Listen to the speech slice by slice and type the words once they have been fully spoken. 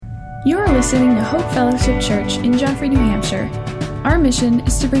You are listening to Hope Fellowship Church in Jaffrey, New Hampshire. Our mission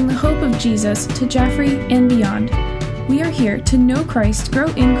is to bring the hope of Jesus to Jaffrey and beyond. We are here to know Christ, grow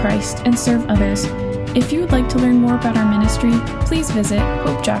in Christ, and serve others. If you would like to learn more about our ministry, please visit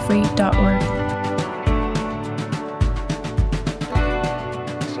hopejaffrey.org.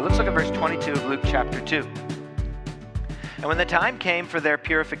 So let's look at verse 22 of Luke chapter 2. And when the time came for their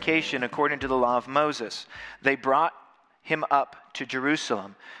purification according to the law of Moses, they brought him up to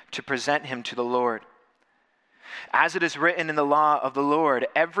Jerusalem to present him to the Lord. As it is written in the law of the Lord,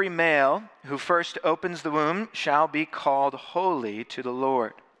 every male who first opens the womb shall be called holy to the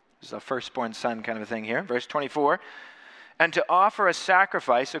Lord. This is a firstborn son kind of a thing here. Verse 24, and to offer a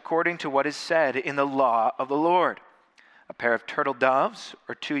sacrifice according to what is said in the law of the Lord, a pair of turtle doves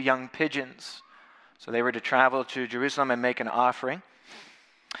or 2 young pigeons. So they were to travel to Jerusalem and make an offering.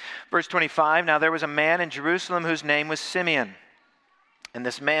 Verse 25, now there was a man in Jerusalem whose name was Simeon, and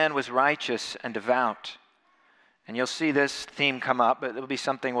this man was righteous and devout. And you'll see this theme come up, but it'll be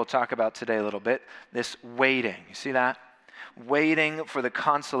something we'll talk about today a little bit, this waiting. You see that? Waiting for the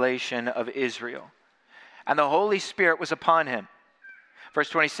consolation of Israel. And the Holy Spirit was upon him. Verse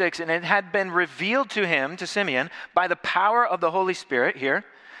 26, and it had been revealed to him, to Simeon, by the power of the Holy Spirit here,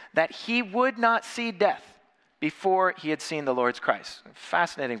 that he would not see death before he had seen the Lord's Christ.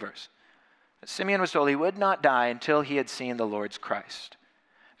 Fascinating verse. Simeon was told he would not die until he had seen the Lord's Christ.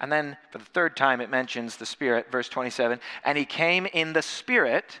 And then for the third time it mentions the Spirit, verse 27, and he came in the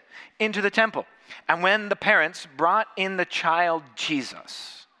Spirit into the temple. And when the parents brought in the child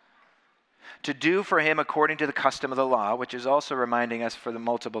Jesus to do for him according to the custom of the law, which is also reminding us for the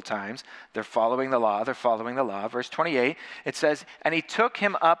multiple times, they're following the law. Verse 28, it says, and he took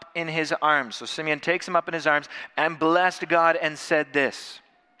him up in his arms. So Simeon takes him up in his arms and blessed God and said this.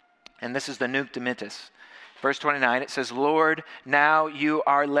 And this is the Nunc Dimittis. Verse 29, it says, Lord, now you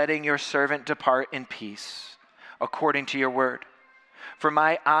are letting your servant depart in peace, according to your word. For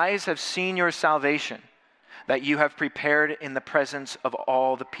my eyes have seen your salvation, that you have prepared in the presence of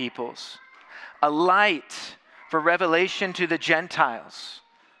all the peoples, a light for revelation to the Gentiles,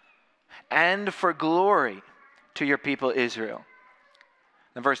 and for glory to your people Israel.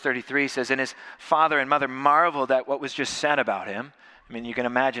 And verse 33 says, and his father and mother marveled at what was just said about him. I mean, you can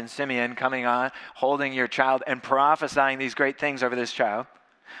imagine Simeon coming on, holding your child and prophesying these great things over this child.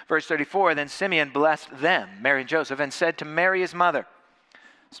 Verse 34, then Simeon blessed them, Mary and Joseph, and said to Mary his mother,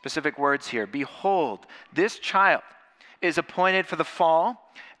 specific words here, behold, this child is appointed for the fall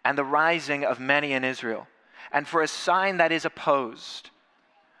and the rising of many in Israel, and for a sign that is opposed.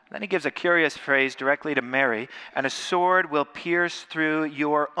 Then he gives a curious phrase directly to Mary, and a sword will pierce through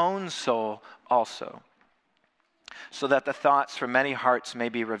your own soul also, so that the thoughts from many hearts may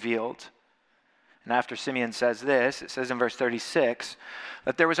be revealed. And after Simeon says this, it says in verse 36,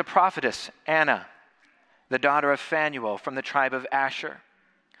 that there was a prophetess, Anna, the daughter of Phanuel from the tribe of Asher.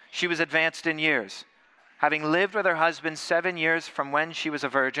 She was advanced in years, having lived with her husband 7 years from when she was a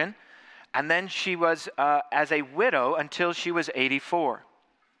virgin, and then she was as a widow until she was 84.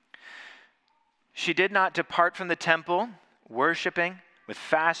 She did not depart from the temple, worshiping with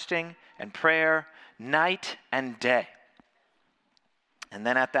fasting and prayer night and day. And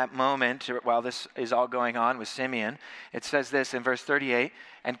then at that moment, while this is all going on with Simeon, it says this in verse 38,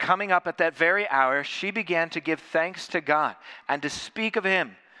 and coming up at that very hour, she began to give thanks to God and to speak of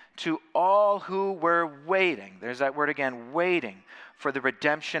him to all who were waiting. There's that word again, waiting for the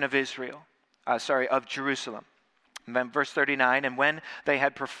redemption of of Jerusalem. And then verse 39, and when they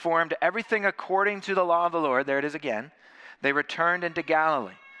had performed everything according to the law of the Lord, there it is again, they returned into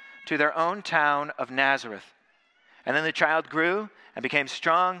Galilee, to their own town of Nazareth. And then the child grew and became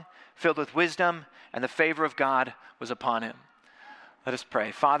strong, filled with wisdom, and the favor of God was upon him. Let us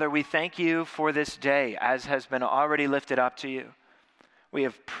pray. Father, we thank you for this day, as has been already lifted up to you. We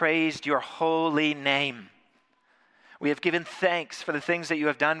have praised your holy name. We have given thanks for the things that you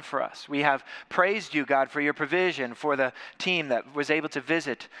have done for us. We have praised you, God, for your provision, for the team that was able to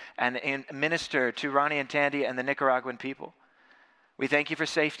visit and minister to Ronnie and Tandy and the Nicaraguan people. We thank you for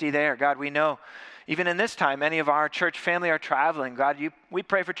safety there. God, we know even in this time, many of our church family are traveling. God, we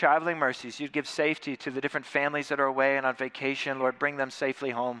pray for traveling mercies. You'd give safety to the different families that are away and on vacation. Lord, bring them safely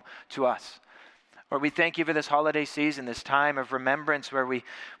home to us. Lord, we thank you for this holiday season, this time of remembrance where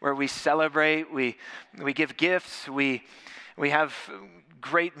we celebrate, we give gifts, we have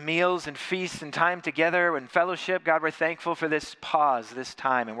great meals and feasts and time together and fellowship. God, we're thankful for this pause, this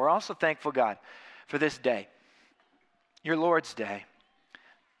time. And we're also thankful, God, for this day, your Lord's Day,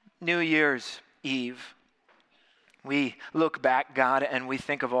 New Year's Eve. We look back, God, and we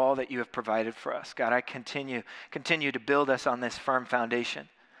think of all that you have provided for us. God, I continue to build us on this firm foundation.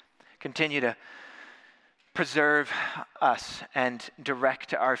 Continue to preserve us and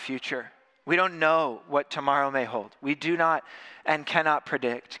direct our future. We don't know what tomorrow may hold. We do not and cannot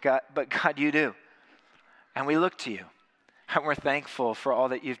predict, God, but God, you do. And we look to you. And we're thankful for all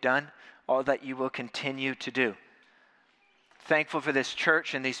that you've done, all that you will continue to do. Thankful for this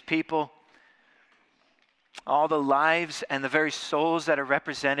church and these people, all the lives and the very souls that are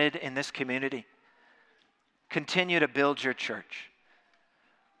represented in this community. Continue to build your church.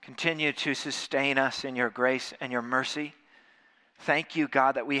 Continue to sustain us in your grace and your mercy. Thank you,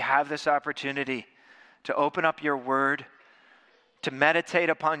 God, that we have this opportunity to open up your word, to meditate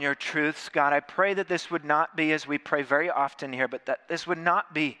upon your truths. God, I pray that this would not be, as we pray very often here, but that this would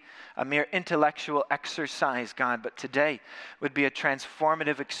not be a mere intellectual exercise, God, but today would be a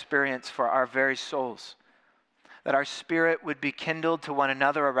transformative experience for our very souls. That our spirit would be kindled to one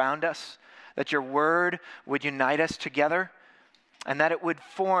another around us, that your word would unite us together, and that it would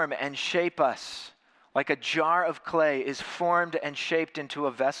form and shape us like a jar of clay is formed and shaped into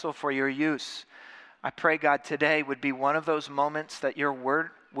a vessel for your use. I pray, God, today would be one of those moments that your word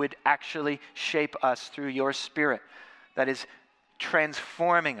would actually shape us through your spirit, that is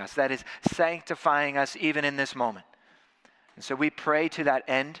transforming us, that is sanctifying us even in this moment. And so we pray to that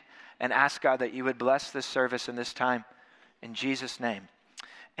end and ask, God, that you would bless this service and this time. In Jesus' name,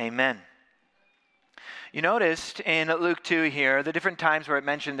 amen. You noticed in Luke 2 here the different times where it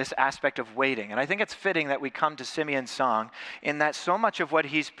mentioned this aspect of waiting. And I think it's fitting that we come to Simeon's song in that so much of what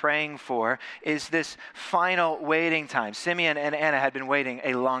he's praying for is this final waiting time. Simeon and Anna had been waiting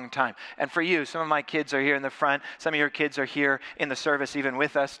a long time. And for you, some of my kids are here in the front. Some of your kids are here in the service even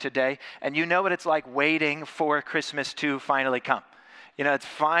with us today. And you know what it's like waiting for Christmas to finally come. You know, it's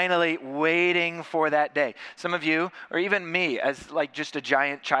finally waiting for that day. Some of you, or even me, as like just a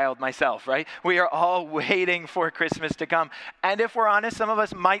giant child myself, right? We are all waiting for Christmas to come. And if we're honest, some of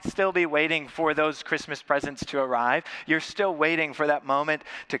us might still be waiting for those Christmas presents to arrive. You're still waiting for that moment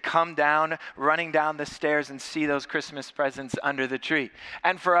to come down, running down the stairs and see those Christmas presents under the tree.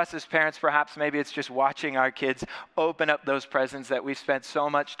 And for us as parents, perhaps maybe it's just watching our kids open up those presents that we've spent so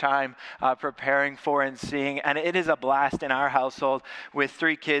much time preparing for and seeing. And it is a blast in our household, with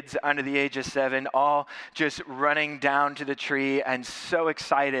 3 kids under the age of 7, all just running down to the tree and so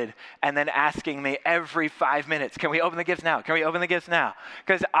excited, and then asking me every 5 minutes, can we open the gifts now? Can we open the gifts now?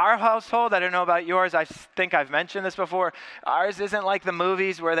 Because our household, I don't know about yours, I think I've mentioned this before, ours isn't like the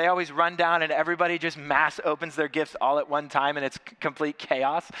movies where they always run down and everybody just mass opens their gifts all at one time and it's complete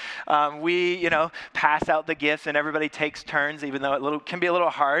chaos. We, pass out the gifts and everybody takes turns, even though it can be a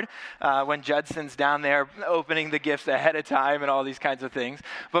little hard when Judson's down there opening the gifts ahead of time and all these kinds of things.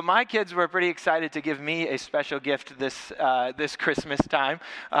 But my kids were pretty excited to give me a special gift this Christmas time,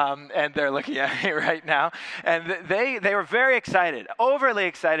 and they're looking at me right now. And they were very excited, overly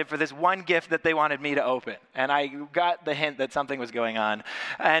excited for this one gift that they wanted me to open. And I got the hint that something was going on.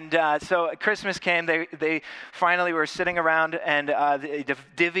 And so Christmas came. They finally were sitting around and they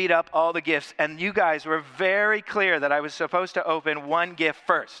divvied up all the gifts. And you guys were very clear that I was supposed to open one gift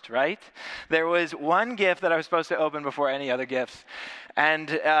first, right? There was one gift that I was supposed to open before any other gifts.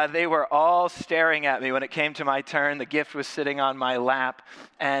 And they were all staring at me when it came to my turn. The gift was sitting on my lap,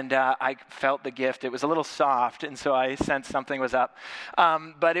 and I felt the gift. It was a little soft, and so I sensed something was up.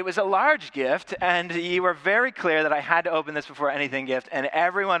 But it was a large gift, and you were very clear that I had to open this before anything gift, and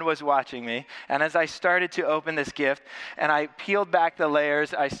everyone was watching me. And as I started to open this gift, and I peeled back the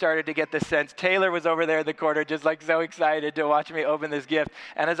layers, I started to get the sense. Taylor was over there in the corner just like so excited to watch me open this gift.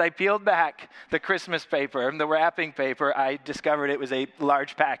 And as I peeled back the Christmas paper, the wrapping paper, I discovered it was a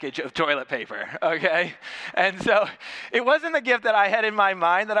large package of toilet paper, okay? And so it wasn't the gift that I had in my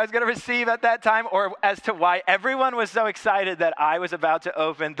mind that I was going to receive at that time, or as to why everyone was so excited that I was about to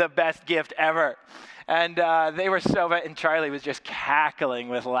open the best gift ever. And they were and Charlie was just cackling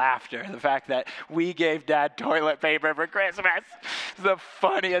with laughter. The fact that we gave Dad toilet paper for Christmas is the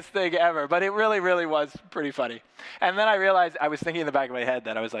funniest thing ever. But it really, really was pretty funny. And then I realized, I was thinking in the back of my head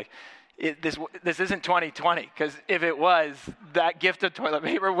that I was like, this isn't 2020, because if it was, that gift of toilet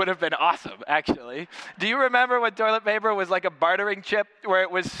paper would have been awesome, actually. Do you remember when toilet paper was like a bartering chip, where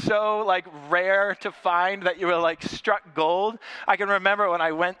it was so like rare to find that you were like struck gold? I can remember when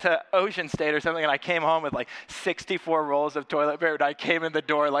I went to Ocean State or something, and I came home with like 64 rolls of toilet paper, and I came in the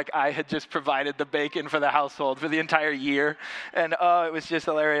door like I had just provided the bacon for the household for the entire year, and it was just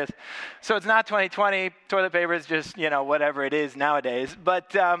hilarious. So it's not 2020, toilet paper is just, whatever it is nowadays,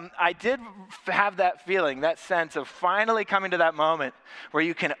 but I did have that feeling, that sense of finally coming to that that moment where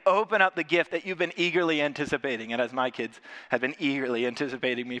you can open up the gift that you've been eagerly anticipating. And as my kids have been eagerly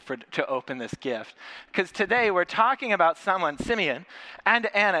anticipating me to open this gift. Because today we're talking about someone, Simeon, and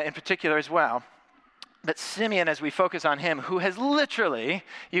Anna in particular as well. But Simeon, as we focus on him, who has literally,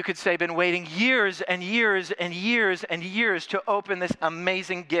 you could say, been waiting years and years and years and years to open this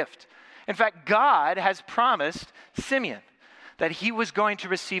amazing gift. In fact, God has promised Simeon that he was going to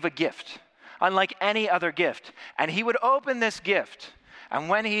receive a gift, unlike any other gift. And he would open this gift,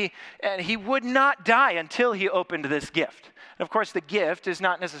 and he would not die until he opened this gift. And of course, the gift is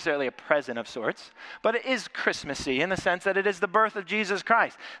not necessarily a present of sorts, but it is Christmassy in the sense that it is the birth of Jesus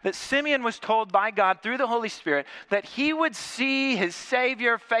Christ. That Simeon was told by God through the Holy Spirit that he would see his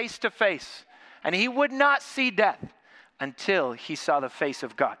Savior face to face, and he would not see death until he saw the face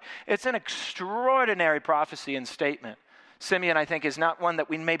of God. It's an extraordinary prophecy and statement. Simeon, I think, is not one that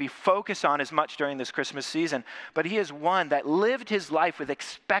we maybe focus on as much during this Christmas season, but he is one that lived his life with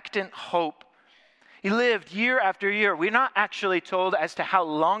expectant hope. He lived year after year. We're not actually told as to how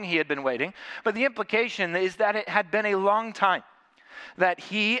long he had been waiting, but the implication is that it had been a long time. That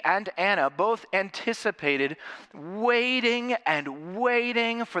he and Anna both anticipated waiting and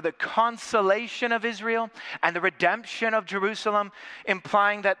waiting for the consolation of Israel and the redemption of Jerusalem,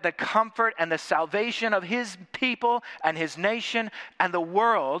 implying that the comfort and the salvation of his people and his nation and the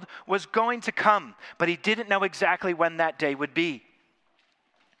world was going to come. But he didn't know exactly when that day would be.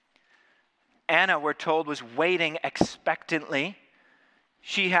 Anna, we're told, was waiting expectantly.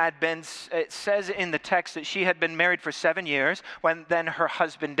 It says in the text that she had been married for 7 years when then her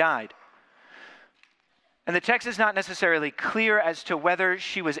husband died. And the text is not necessarily clear as to whether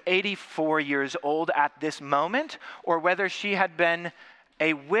she was 84 years old at this moment or whether she had been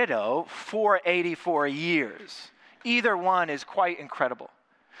a widow for 84 years. Either one is quite incredible.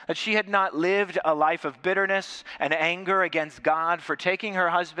 That she had not lived a life of bitterness and anger against God for taking her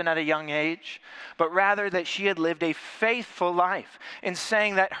husband at a young age, but rather that she had lived a faithful life in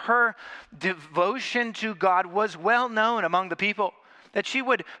saying that her devotion to God was well known among the people. That she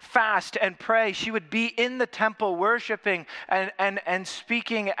would fast and pray. She would be in the temple worshiping and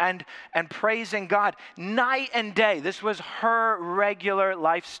speaking and praising God night and day. This was her regular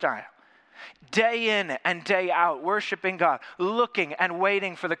lifestyle. Day in and day out, worshiping God, looking and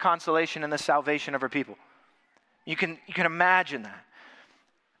waiting for the consolation and the salvation of her people. You can imagine that.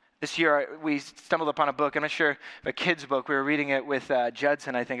 This year, we stumbled upon a book. I'm not sure, a kid's book. We were reading it with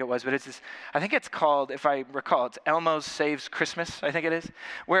Judson, I think it was. But I think it's called, if I recall, it's Elmo Saves Christmas, I think it is.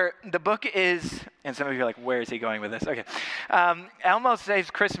 Where the book is, and some of you are like, where is he going with this? Okay. Elmo Saves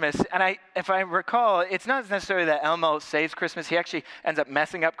Christmas. And if I recall, it's not necessarily that Elmo saves Christmas. He actually ends up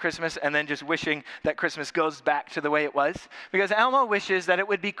messing up Christmas and then just wishing that Christmas goes back to the way it was. Because Elmo wishes that it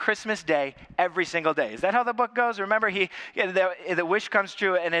would be Christmas Day every single day. Is that how the book goes? Remember, the wish comes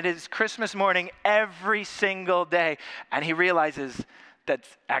true, and it is Christmas morning every single day. And he realizes that's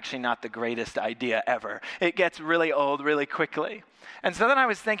actually not the greatest idea ever. It gets really old really quickly. And so then I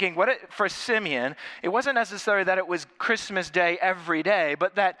was thinking, for Simeon, it wasn't necessarily that it was Christmas Day every day,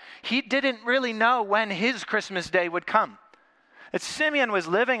 but that he didn't really know when his Christmas Day would come. That Simeon was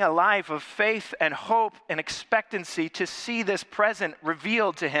living a life of faith and hope and expectancy to see this present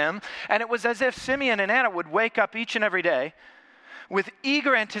revealed to him. And it was as if Simeon and Anna would wake up each and every day with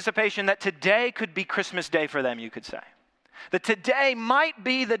eager anticipation that today could be Christmas Day for them, you could say. That today might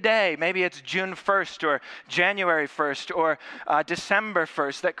be the day, maybe it's June 1st or January 1st or December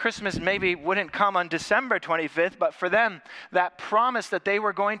 1st, that Christmas maybe wouldn't come on December 25th, but for them, that promise that they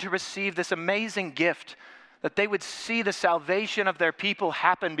were going to receive this amazing gift, that they would see the salvation of their people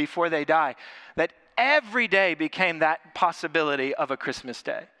happen before they die, that every day became that possibility of a Christmas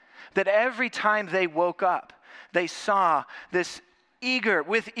day. That every time they woke up, they saw this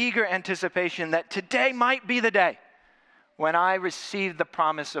with eager anticipation that today might be the day when I received the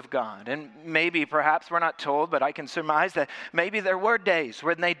promise of God. And maybe, perhaps, we're not told, but I can surmise that maybe there were days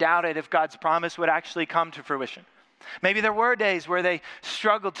when they doubted if God's promise would actually come to fruition. Maybe there were days where they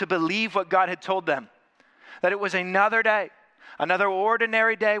struggled to believe what God had told them, that it was another day, another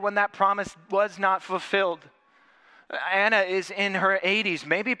ordinary day when that promise was not fulfilled. Anna is in her 80s.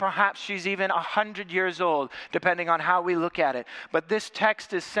 Maybe perhaps she's even 100 years old, depending on how we look at it. But this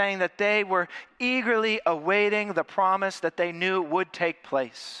text is saying that they were eagerly awaiting the promise that they knew would take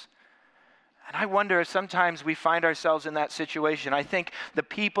place. And I wonder if sometimes we find ourselves in that situation. I think the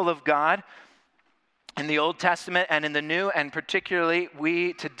people of God in the Old Testament and in the New, and particularly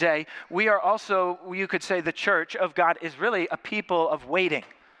we today, we are also, you could say the church of God is really a people of waiting.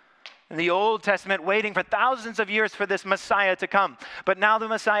 in the Old Testament, waiting for thousands of years for this Messiah to come. But now the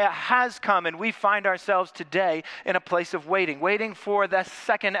Messiah has come, and we find ourselves today in a place of waiting for the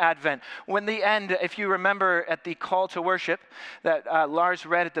second advent. When the end, if you remember at the call to worship that Lars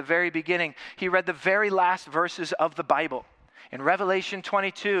read at the very beginning, he read the very last verses of the Bible. In Revelation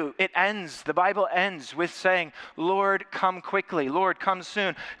 22, the Bible ends with saying, Lord, come quickly. Lord, come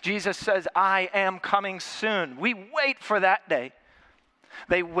soon. Jesus says, I am coming soon. We wait for that day.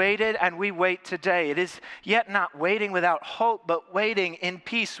 They waited, and we wait today. It is yet not waiting without hope, but waiting in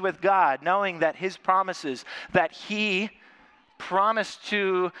peace with God, knowing that his promises that he promised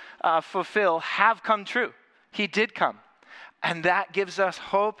to fulfill have come true. He did come. And that gives us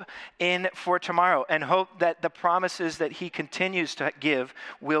hope for tomorrow, and hope that the promises that he continues to give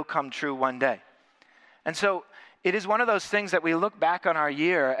will come true one day. And so it is one of those things that we look back on our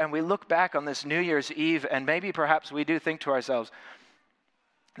year, and we look back on this New Year's Eve, and maybe perhaps we do think to ourselves,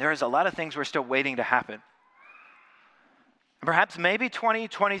 there is a lot of things we're still waiting to happen. Perhaps maybe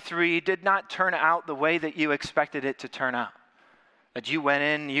 2023 did not turn out the way that you expected it to turn out. That you went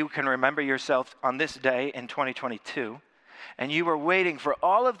in, you can remember yourself on this day in 2022, and you were waiting for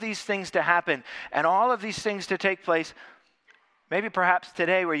all of these things to happen and all of these things to take place. Maybe perhaps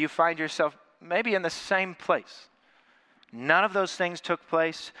today where you find yourself maybe in the same place. None of those things took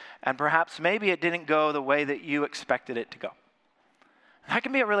place, and perhaps maybe it didn't go the way that you expected it to go. That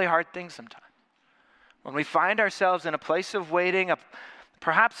can be a really hard thing sometimes. When we find ourselves in a place of waiting,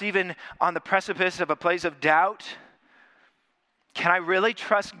 perhaps even on the precipice of a place of doubt, can I really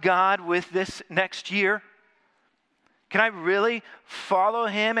trust God with this next year? Can I really follow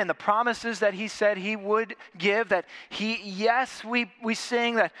him and the promises that he said he would give? That yes, we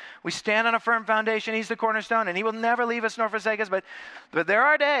sing that we stand on a firm foundation, he's the cornerstone, and he will never leave us nor forsake us, but there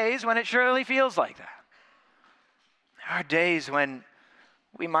are days when it surely feels like that. There are days when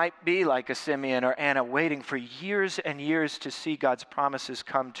we might be like a Simeon or Anna, waiting for years and years to see God's promises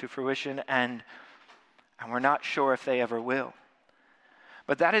come to fruition, and we're not sure if they ever will.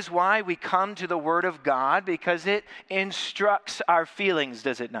 But that is why we come to the Word of God, because it instructs our feelings,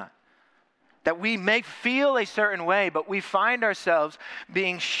 does it not? That we may feel a certain way, but we find ourselves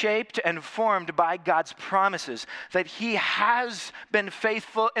being shaped and formed by God's promises. That he has been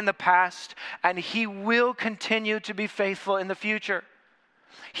faithful in the past, and he will continue to be faithful in the future.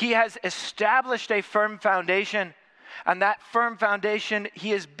 He has established a firm foundation, and that firm foundation,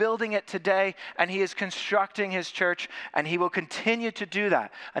 he is building it today, and he is constructing his church, and he will continue to do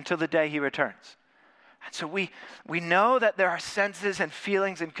that until the day he returns. And so we know that there are senses and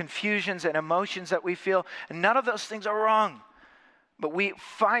feelings and confusions and emotions that we feel, and none of those things are wrong. But we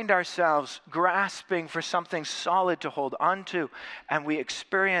find ourselves grasping for something solid to hold on to, and we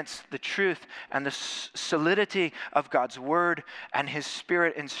experience the truth and the solidity of God's word, and his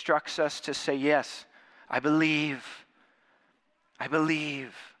Spirit instructs us to say, yes, I believe,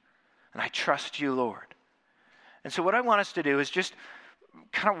 and I trust you, Lord. And so what I want us to do is just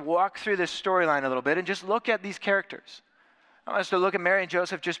kind of walk through this storyline a little bit and just look at these characters. I want us to look at Mary and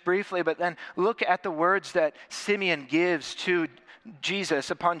Joseph just briefly, but then look at the words that Simeon gives to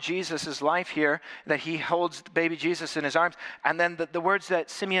Jesus upon Jesus' life here, that he holds baby Jesus in his arms, and then the words that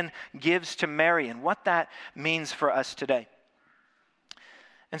Simeon gives to Mary and what that means for us today.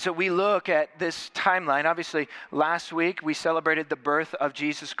 And so we look at this timeline. Obviously, last week we celebrated the birth of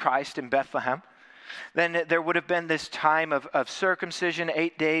Jesus Christ in Bethlehem. Then there would have been this time of circumcision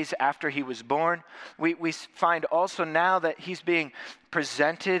 8 days after he was born. We find also now that he's being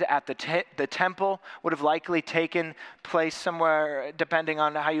presented at the temple, would have likely taken place somewhere, depending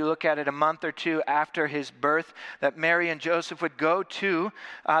on how you look at it, a month or two after his birth, that Mary and Joseph would go to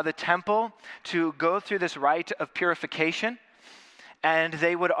the temple to go through this rite of purification. And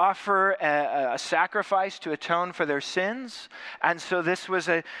they would offer a sacrifice to atone for their sins. And so this was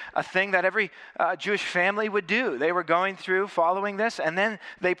a thing that every Jewish family would do. They were going through following this. And then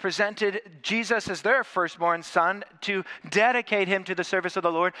they presented Jesus as their firstborn son to dedicate him to the service of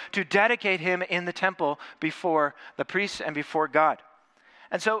the Lord, to dedicate him in the temple before the priests and before God.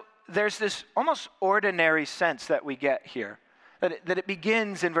 And so there's this almost ordinary sense that we get here. That it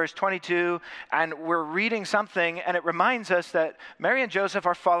begins in verse 22, and we're reading something, and it reminds us that Mary and Joseph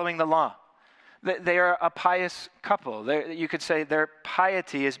are following the law. They are a pious couple. You could say their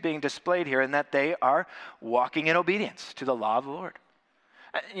piety is being displayed here, in that they are walking in obedience to the law of the Lord.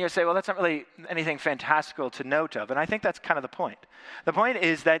 And you say, well, that's not really anything fantastical to note of, and I think that's kind of the point. The point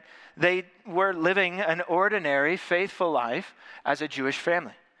is that they were living an ordinary, faithful life as a Jewish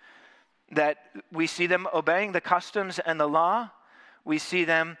family. That we see them obeying the customs and the law. We see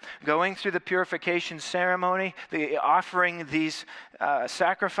them going through the purification ceremony, offering these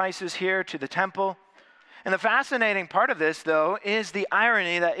sacrifices here to the temple. And the fascinating part of this, though, is the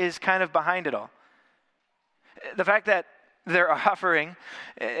irony that is kind of behind it all. The fact that they're offering,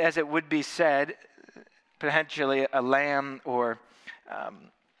 as it would be said, potentially a lamb or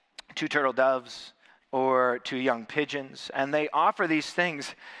 2 turtle doves or 2 young pigeons. And they offer these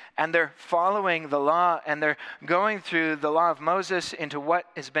things, and they're following the law, and they're going through the law of Moses into what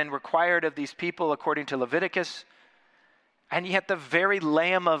has been required of these people according to Leviticus. And yet the very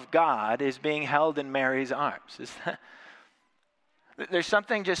Lamb of God is being held in Mary's arms. There's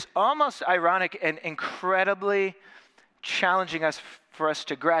something just almost ironic and incredibly challenging for us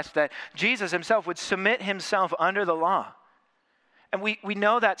to grasp, that Jesus himself would submit himself under the law. And we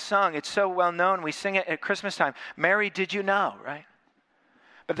know that song. It's so well known. We sing it at Christmas time. Mary, did you know, right?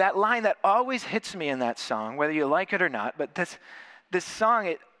 But that line that always hits me in that song, whether you like it or not, but this song,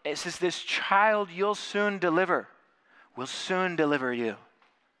 it says, this child you'll soon deliver will soon deliver you.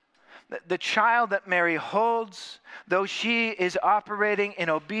 The child that Mary holds, though she is operating in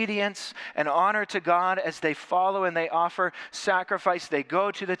obedience and honor to God as they follow and they offer sacrifice, they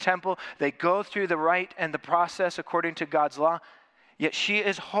go to the temple, they go through the rite and the process according to God's law, yet she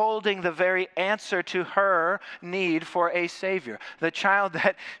is holding the very answer to her need for a Savior. The child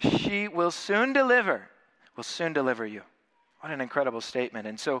that she will soon deliver you. What an incredible statement.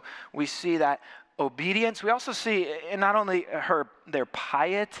 And so we see that obedience. We also see in not only their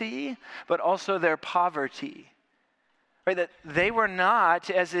piety, but also their poverty. Right? That they were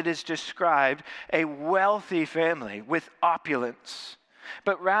not, as it is described, a wealthy family with opulence.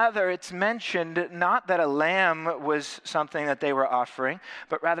 But rather it's mentioned not that a lamb was something that they were offering,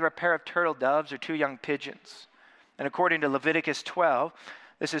 but rather a pair of turtle doves or 2 young pigeons. And according to Leviticus 12,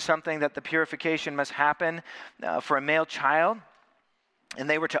 this is something that the purification must happen for a male child. And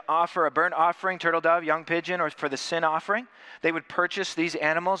they were to offer a burnt offering, turtle dove, young pigeon, or for the sin offering. They would purchase these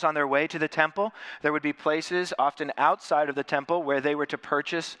animals on their way to the temple. There would be places, often outside of the temple, where they were to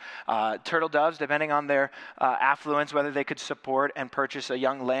purchase turtle doves, depending on their affluence, whether they could support and purchase a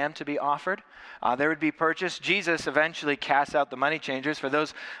young lamb to be offered. There would be purchased. Jesus eventually cast out the money changers, for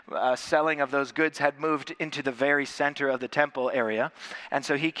those selling of those goods had moved into the very center of the temple area. And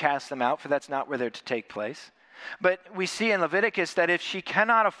so he cast them out, for that's not where they're to take place. But we see in Leviticus that if she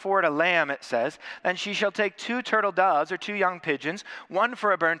cannot afford a lamb, it says, then she shall take 2 turtle doves or 2 young pigeons, one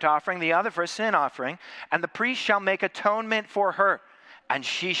for a burnt offering, the other for a sin offering, and the priest shall make atonement for her, and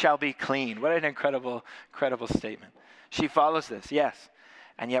she shall be clean. What an incredible statement. She follows this, yes.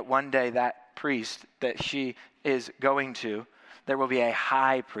 And yet one day that priest that she is going to, there will be a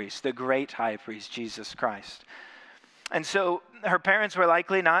high priest, the great high priest, Jesus Christ. And so her parents were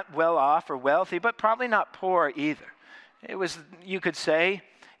likely not well off or wealthy, but probably not poor either. It was, you could say,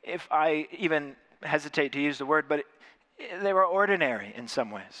 if I even hesitate to use the word, but they were ordinary in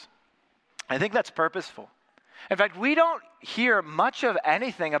some ways. I think that's purposeful. In fact, we don't hear much of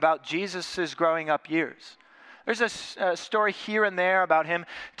anything about Jesus' growing up years. There's a story here and there about him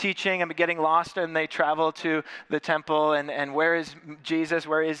teaching and getting lost, and they travel to the temple, and where is Jesus,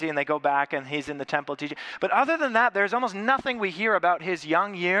 where is he? And they go back, and he's in the temple teaching. But other than that, there's almost nothing we hear about his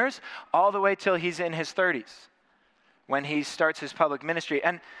young years all the way till he's in his 30s, when he starts his public ministry.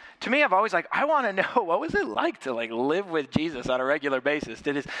 And to me, I've always I want to know, what was it like to live with Jesus on a regular basis?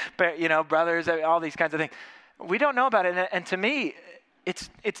 Did his brothers, all these kinds of things? We don't know about it, and to me,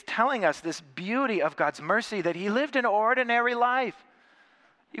 it's telling us this beauty of God's mercy, that he lived an ordinary life.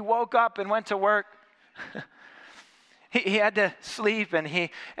 He woke up and went to work. He had to sleep, and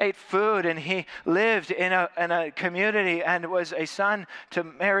he ate food, and he lived in a community and was a son to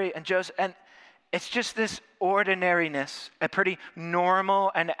Mary and Joseph. And it's just this ordinariness, a pretty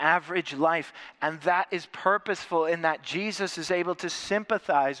normal and average life. And that is purposeful in that Jesus is able to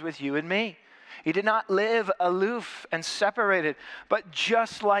sympathize with you and me. He did not live aloof and separated, but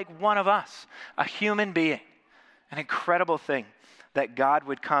just like one of us, a human being. An incredible thing that God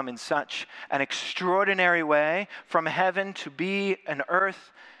would come in such an extraordinary way from heaven to be on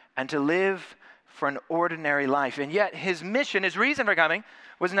earth and to live for an ordinary life. And yet his mission, his reason for coming,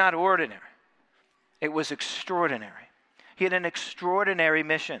 was not ordinary. It was extraordinary. He had an extraordinary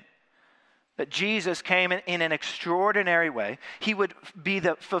mission. That Jesus came in an extraordinary way. He would be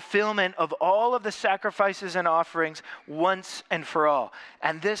the fulfillment of all of the sacrifices and offerings once and for all.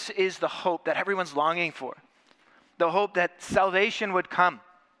 And this is the hope that everyone's longing for. The hope that salvation would come.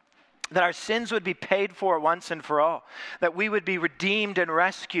 That our sins would be paid for once and for all. That we would be redeemed and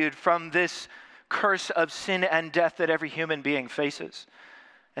rescued from this curse of sin and death that every human being faces.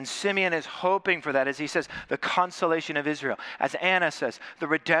 And Simeon is hoping for that, as he says, the consolation of Israel. As Anna says, the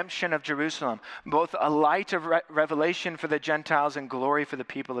redemption of Jerusalem, both a light of revelation for the Gentiles and glory for the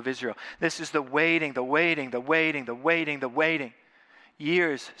people of Israel. This is the waiting, the waiting, the waiting, the waiting, the waiting.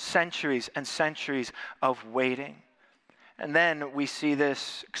 Years, centuries, and centuries of waiting. And then we see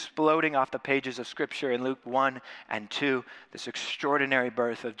this exploding off the pages of Scripture in Luke 1 and 2, this extraordinary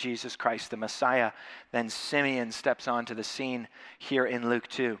birth of Jesus Christ, the Messiah. Then Simeon steps onto the scene here in Luke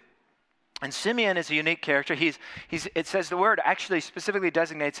 2. And Simeon is a unique character. It says the word actually specifically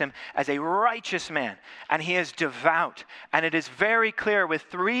designates him as a righteous man, and he is devout. And it is very clear with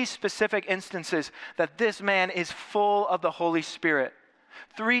 3 specific instances that this man is full of the Holy Spirit.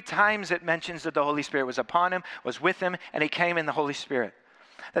 3 times it mentions that the Holy Spirit was upon him, was with him, and he came in the Holy Spirit.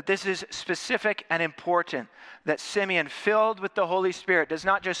 That this is specific and important, that Simeon, filled with the Holy Spirit, does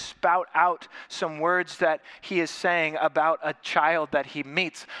not just spout out some words that he is saying about a child that he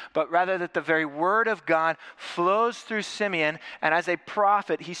meets, but rather that the very word of God flows through Simeon, and as a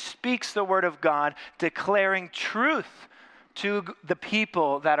prophet, he speaks the word of God, declaring truth to the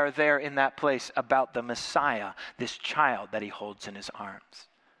people that are there in that place about the Messiah, this child that he holds in his arms.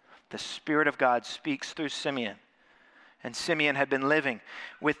 The Spirit of God speaks through Simeon. And Simeon had been living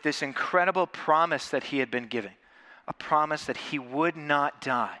with this incredible promise that he had been given, a promise that he would not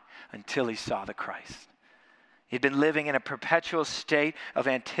die until he saw the Christ. He'd been living in a perpetual state of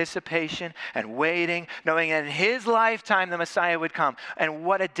anticipation and waiting, knowing that in his lifetime the Messiah would come. And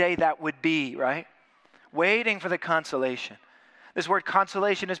what a day that would be, right? Waiting for the consolation. This word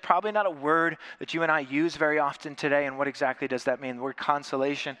consolation is probably not a word that you and I use very often today. And what exactly does that mean? The word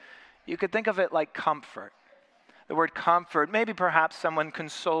consolation, you could think of it like comfort. The word comfort, maybe perhaps someone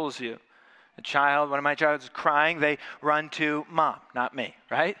consoles you. One of my children is crying, they run to mom, not me,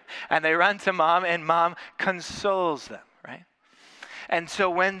 right? And they run to mom and mom consoles them, right? And so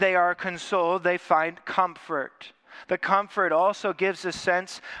when they are consoled, they find comfort. The comfort also gives a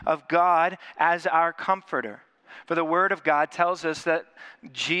sense of God as our comforter. For the word of God tells us that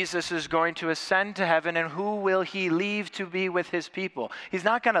Jesus is going to ascend to heaven, and who will he leave to be with his people? He's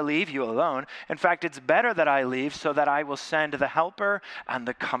not going to leave you alone. In fact, it's better that I leave so that I will send the helper and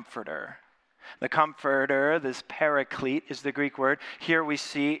the comforter. The comforter, this paraclete is the Greek word. Here we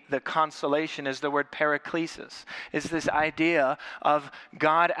see the consolation is the word paraklesis. Is this idea of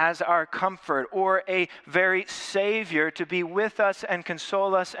God as our comfort, or a very Savior to be with us and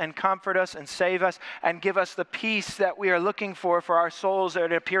console us and comfort us and save us and give us the peace that we are looking for our souls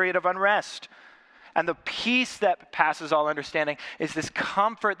at a period of unrest. And the peace that passes all understanding is this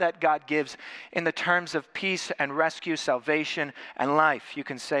comfort that God gives in the terms of peace and rescue, salvation, and life. You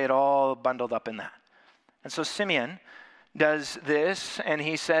can say it all bundled up in that. And so Simeon does this, and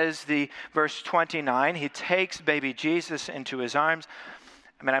he says verse 29, he takes baby Jesus into his arms.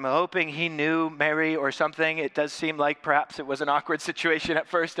 I mean, I'm hoping he knew Mary or something. It does seem like perhaps it was an awkward situation at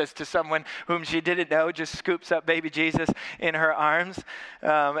first as to someone whom she didn't know just scoops up baby Jesus in her arms.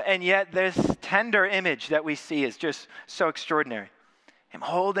 And yet this tender image that we see is just so extraordinary. Him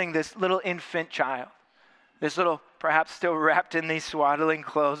holding this little infant child, this little, perhaps still wrapped in these swaddling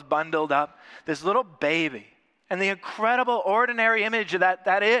clothes, bundled up, this little baby. And the incredible ordinary image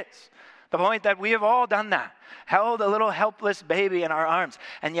that is. The point that we have all done that, held a little helpless baby in our arms,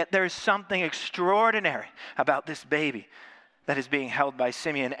 and yet there is something extraordinary about this baby that is being held by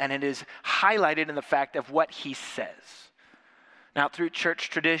Simeon, and it is highlighted in the fact of what he says. Now, through church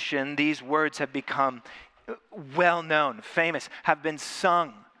tradition, these words have become well-known, famous, have been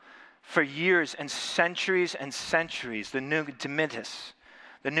sung for years and centuries, the Nunc Dimittis.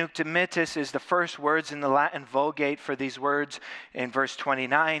 The Nunc Dimittis is the first words in the Latin Vulgate for these words in verse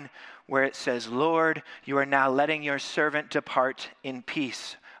 29, where it says, Lord, you are now letting your servant depart in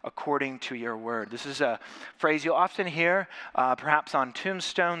peace according to your word. This is a phrase you'll often hear, perhaps on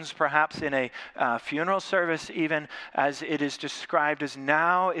tombstones, perhaps in a funeral service even, as it is described as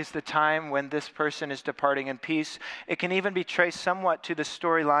now is the time when this person is departing in peace. It can even be traced somewhat to the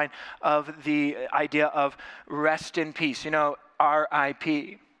storyline of the idea of rest in peace. You know,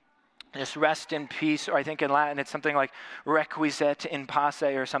 R.I.P., just rest in peace, or I think in Latin it's something like requiescat in pace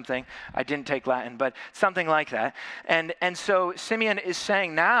or something. I didn't take Latin, but something like that. And so Simeon is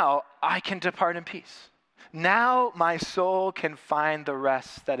saying, now I can depart in peace. Now my soul can find the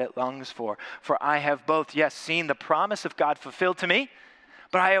rest that it longs for I have both, yes, seen the promise of God fulfilled to me,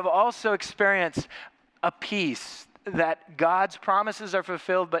 but I have also experienced a peace that God's promises are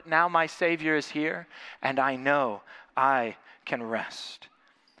fulfilled, but now my Savior is here, and I know I can rest.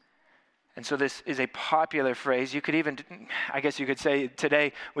 And so this is a popular phrase. You could even, I guess you could say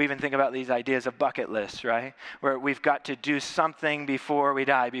today, we even think about these ideas of bucket lists, right? Where we've got to do something before we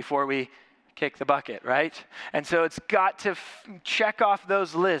die, before we kick the bucket, right? And so it's got to check off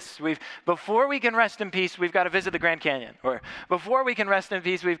those lists. Before we can rest in peace, we've got to visit the Grand Canyon. Or before we can rest in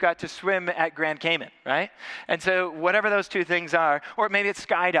peace, we've got to swim at Grand Cayman, right? And so whatever those two things are, or maybe it's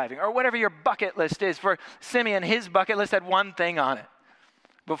skydiving, or whatever your bucket list is. For Simeon, his bucket list had one thing on it.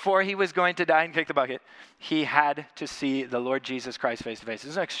 Before he was going to die and kick the bucket, he had to see the Lord Jesus Christ face to face.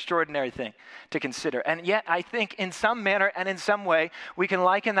 It's an extraordinary thing to consider. And yet, I think in some manner and in some way, we can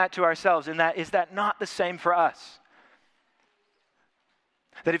liken that to ourselves. And that is that not the same for us?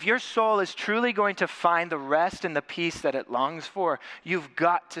 That if your soul is truly going to find the rest and the peace that it longs for, you've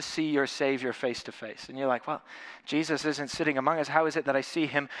got to see your Savior face to face. And you're like, well, Jesus isn't sitting among us. How is it that I see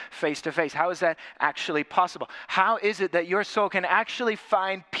him face to face? How is that actually possible? How is it that your soul can actually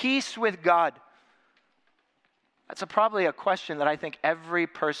find peace with God? That's probably a question that I think every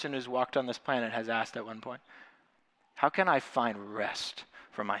person who's walked on this planet has asked at one point. How can I find rest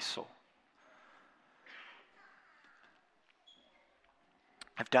for my soul?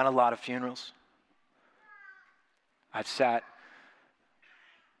 I've done a lot of funerals. I've sat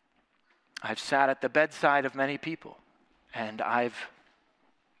at the bedside of many people, and I've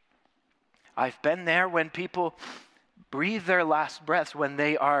been there when people breathe their last breaths, when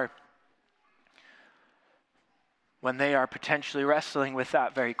they are potentially wrestling with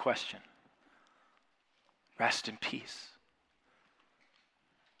that very question. Rest in peace.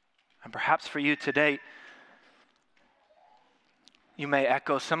 And perhaps for you today, you may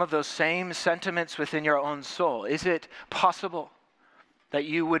echo some of those same sentiments within your own soul. Is it possible that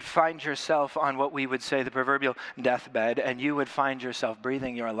you would find yourself on what we would say the proverbial deathbed, and you would find yourself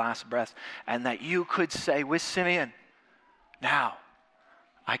breathing your last breath, and that you could say with Simeon, now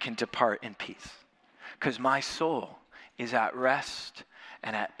I can depart in peace, because my soul is at rest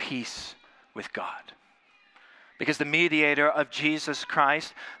and at peace with God. Because the mediator of Jesus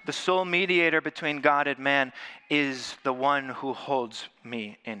Christ, the sole mediator between God and man, is the one who holds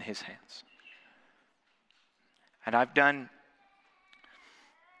me in his hands. And I've done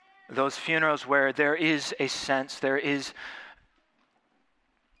those funerals where there is a sense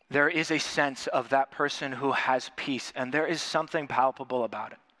of that person who has peace, and there is something palpable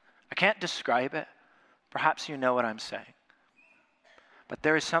about it. I can't describe it. Perhaps you know what I'm saying. But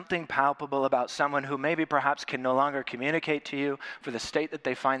there is something palpable about someone who maybe perhaps can no longer communicate to you for the state that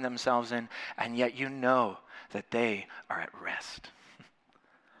they find themselves in, and yet you know that they are at rest,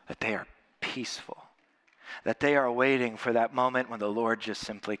 that they are peaceful, that they are waiting for that moment when the Lord just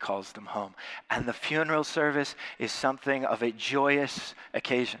simply calls them home. And the funeral service is something of a joyous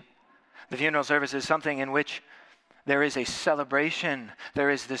occasion. The funeral service is something in which there is a celebration. There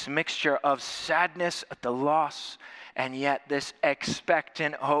is this mixture of sadness at the loss, and yet this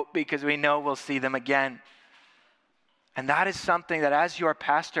expectant hope because we know we'll see them again. And that is something that as your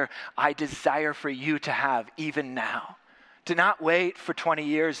pastor, I desire for you to have even now. To not wait for 20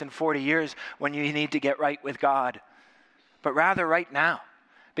 years and 40 years when you need to get right with God, but rather right now,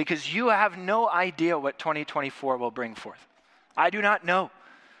 because you have no idea what 2024 will bring forth. I do not know.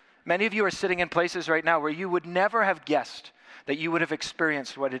 Many of you are sitting in places right now where you would never have guessed that you would have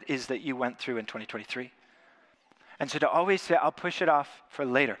experienced what it is that you went through in 2023. And so to always say, I'll push it off for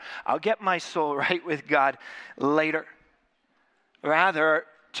later. I'll get my soul right with God later. Rather,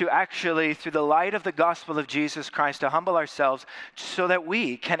 to actually, through the light of the gospel of Jesus Christ, to humble ourselves so that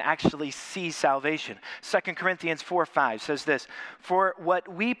we can actually see salvation. 2 Corinthians 4:5 says this, for what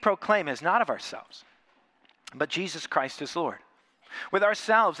we proclaim is not of ourselves, but Jesus Christ is Lord. With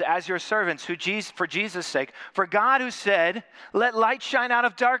ourselves as your servants, for Jesus' sake, for God who said, let light shine out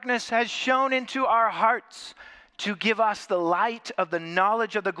of darkness, has shone into our hearts to give us the light of the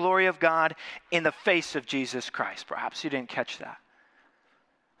knowledge of the glory of God in the face of Jesus Christ. Perhaps you didn't catch that.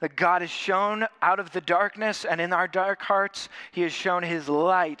 That God has shone out of the darkness, and in our dark hearts, he has shown his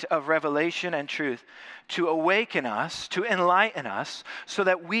light of revelation and truth to awaken us, to enlighten us, so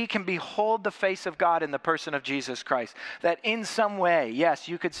that we can behold the face of God in the person of Jesus Christ. That in some way, yes,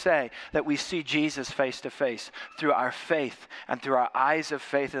 you could say that we see Jesus face to face through our faith and through our eyes of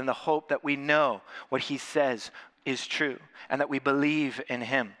faith and the hope that we know what he says is true and that we believe in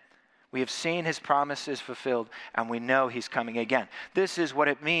him. We have seen his promises fulfilled, and we know he's coming again. This is what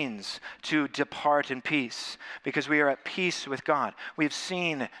it means to depart in peace, because we are at peace with God. We've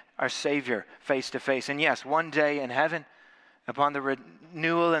seen our Savior face to face. And yes, one day in heaven, upon the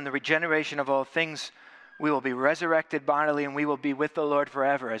renewal and the regeneration of all things, we will be resurrected bodily, and we will be with the Lord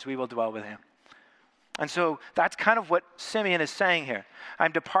forever as we will dwell with him. And so that's kind of what Simeon is saying here.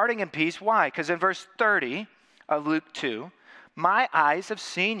 I'm departing in peace. Why? Because in verse 30 of Luke 2, my eyes have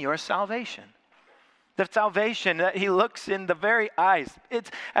seen your salvation. The salvation that he looks in the very eyes. It's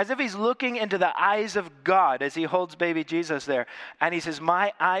as if he's looking into the eyes of God as he holds baby Jesus there. And he says,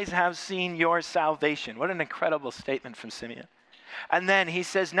 my eyes have seen your salvation. What an incredible statement from Simeon. And then he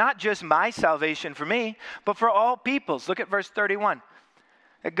says, not just my salvation for me, but for all peoples. Look at verse 31.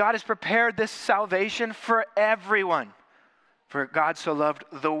 That God has prepared this salvation for everyone. For God so loved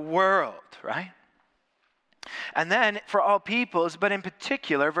the world, right? And then for all peoples, but in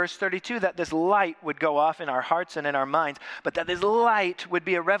particular, verse 32, that this light would go off in our hearts and in our minds, but that this light would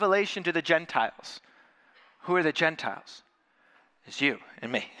be a revelation to the Gentiles. Who are the Gentiles? It's you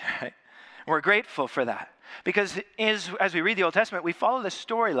and me, right? We're grateful for that. Because as we read the Old Testament, we follow the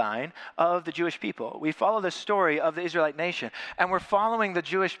storyline of the Jewish people. We follow the story of the Israelite nation. And we're following the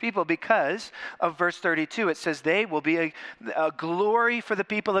Jewish people because of verse 32. It says they will be a glory for the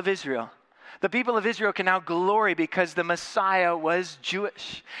people of Israel. The people of Israel can now glory because the Messiah was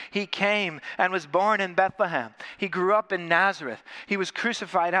Jewish. He came and was born in Bethlehem. He grew up in Nazareth. He was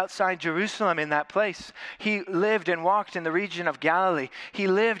crucified outside Jerusalem in that place. He lived and walked in the region of Galilee. He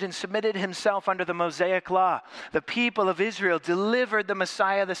lived and submitted himself under the Mosaic law. The people of Israel delivered the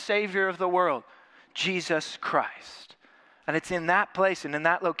Messiah, the Savior of the world, Jesus Christ. And it's in that place and in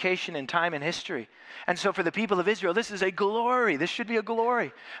that location in time and history. And so for the people of Israel, this is a glory. This should be a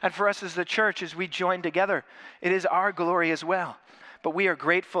glory. And for us as the church, as we join together, it is our glory as well. But we are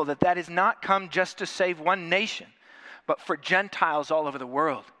grateful that that has not come just to save one nation, but for Gentiles all over the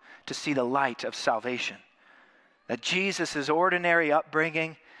world to see the light of salvation. That Jesus' ordinary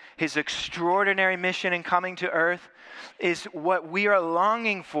upbringing, his extraordinary mission in coming to earth is what we are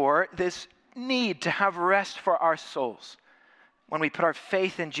longing for, this need to have rest for our souls. When we put our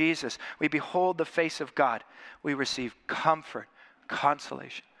faith in Jesus, we behold the face of God. We receive comfort,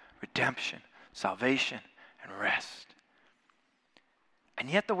 consolation, redemption, salvation, and rest. And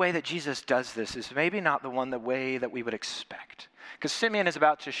yet the way that Jesus does this is maybe not the way that we would expect. Because Simeon is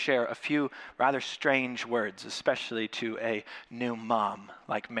about to share a few rather strange words, especially to a new mom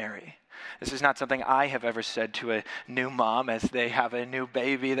like Mary. This is not something I have ever said to a new mom as they have a new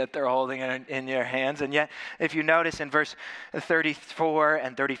baby that they're holding in their hands. And yet, if you notice in verse 34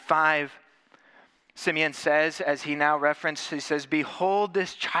 and 35, Simeon says, as he now referenced, he says, behold,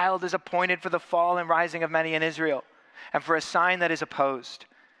 this child is appointed for the fall and rising of many in Israel, and for a sign that is opposed,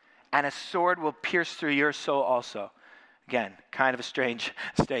 and a sword will pierce through your soul also. Again, kind of a strange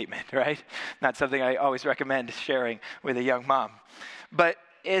statement, right? Not something I always recommend sharing with a young mom. But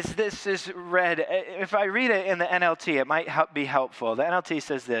as this is read, if I read it in the NLT, it might be helpful. The NLT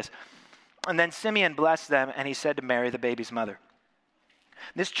says this, and then Simeon blessed them, and he said to Mary, the baby's mother,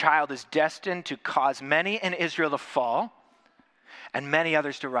 this child is destined to cause many in Israel to fall and many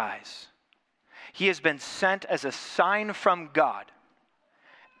others to rise. He has been sent as a sign from God,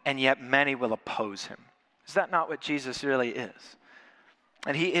 and yet many will oppose him. Is that not what Jesus really is?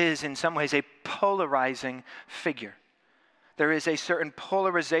 And he is, in some ways, a polarizing figure. There is a certain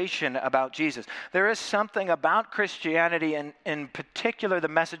polarization about Jesus. There is something about Christianity, and in particular the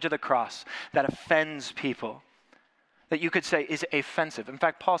message of the cross, that offends people, that you could say is offensive. In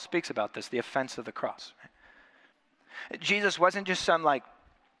fact, Paul speaks about this, the offense of the cross. Jesus wasn't just some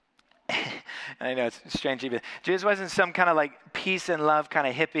I know it's strange even. Jesus wasn't some kind of peace and love kind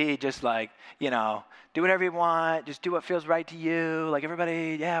of hippie, just do whatever you want, just do what feels right to you,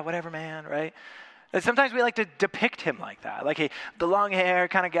 everybody, yeah, whatever, man, right? And sometimes we like to depict him like that, the long hair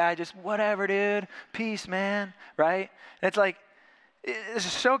kind of guy, just whatever, dude, peace, man, right? And it's this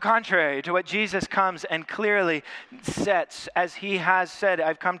is so contrary to what Jesus comes and clearly sets, as he has said,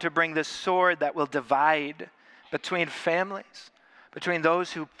 I've come to bring the sword that will divide between families, between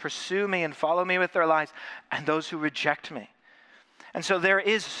those who pursue me and follow me with their lives and those who reject me. And so there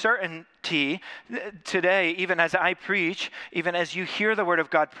is certainty today, even as I preach, even as you hear the word of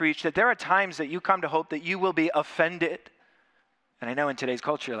God preached, that there are times that you come to hope that you will be offended. And I know in today's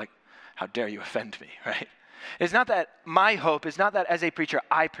culture, how dare you offend me, right? It's not that my hope is not that as a preacher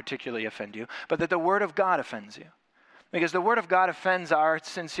I particularly offend you, but that the word of God offends you. Because the word of God offends our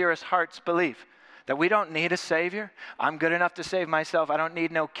sincerest heart's belief that we don't need a savior. I'm good enough to save myself. I don't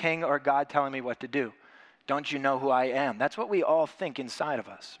need no king or God telling me what to do. Don't you know who I am? That's what we all think inside of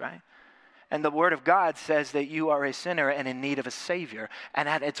us, right? And the word of God says that you are a sinner and in need of a savior. And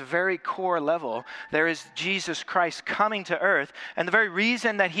at its very core level, there is Jesus Christ coming to earth. And the very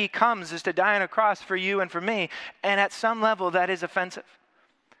reason that he comes is to die on a cross for you and for me. And at some level, that is offensive.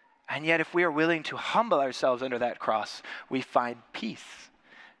 And yet, if we are willing to humble ourselves under that cross, we find peace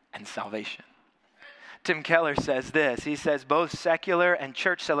and salvation. Tim Keller says this. He says, both secular and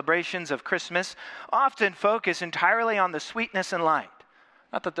church celebrations of Christmas often focus entirely on the sweetness and light.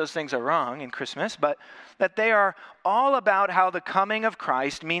 Not that those things are wrong in Christmas, but that they are all about how the coming of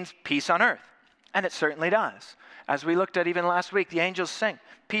Christ means peace on earth. And it certainly does. As we looked at even last week, the angels sing,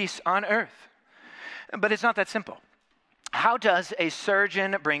 peace on earth. But it's not that simple. How does a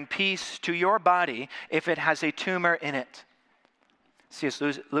surgeon bring peace to your body if it has a tumor in it? C.S.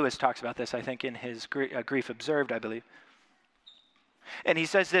 Lewis talks about this, I think, in his Grief Observed, I believe. And he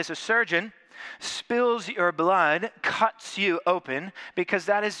says this, a surgeon spills your blood, cuts you open, because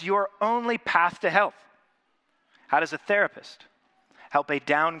that is your only path to health. How does a therapist help a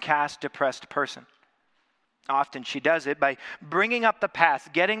downcast, depressed person? Often she does it by bringing up the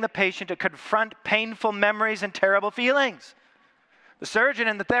past, getting the patient to confront painful memories and terrible feelings. The surgeon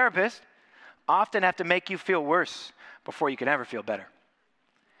and the therapist often have to make you feel worse before you can ever feel better.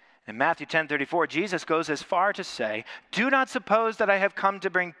 In Matthew 10:34, Jesus goes as far to say, do not suppose that I have come to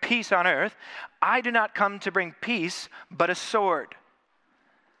bring peace on earth. I do not come to bring peace, but a sword.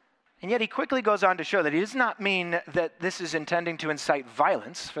 And yet he quickly goes on to show that he does not mean that this is intending to incite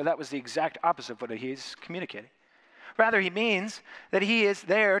violence, for that was the exact opposite of what he's communicating. Rather, he means that he is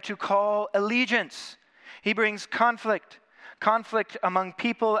there to call allegiance. He brings conflict among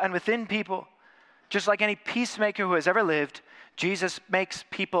people and within people. Just like any peacemaker who has ever lived, Jesus makes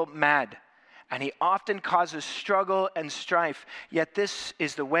people mad, and he often causes struggle and strife, yet this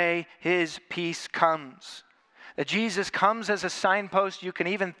is the way his peace comes. That Jesus comes as a signpost. You can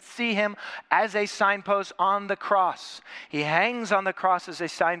even see him as a signpost on the cross. He hangs on the cross as a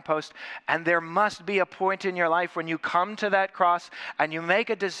signpost, and there must be a point in your life when you come to that cross and you make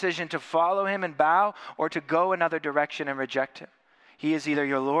a decision to follow him and bow, or to go another direction and reject him. He is either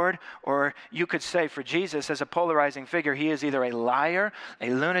your Lord, or you could say for Jesus as a polarizing figure, he is either a liar,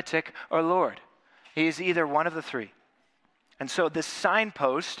 a lunatic, or Lord. He is either one of the three. And so this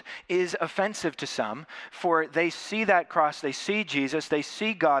signpost is offensive to some, for they see that cross, they see Jesus, they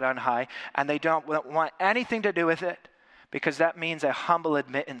see God on high, and they don't want anything to do with it, because that means a humble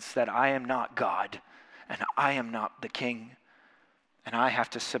admittance that I am not God, and I am not the King, and I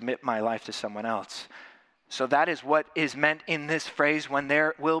have to submit my life to someone else. So that is what is meant in this phrase, when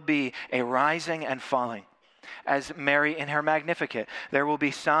there will be a rising and falling. As Mary in her Magnificat, there will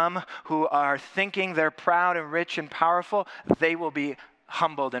be some who are thinking they're proud and rich and powerful. They will be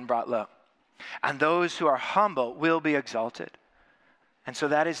humbled and brought low. And those who are humble will be exalted. And so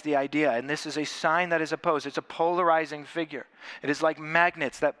that is the idea. And this is a sign that is opposed. It's a polarizing figure. It is like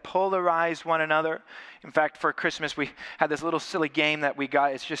magnets that polarize one another. In fact, for Christmas, we had this little silly game that we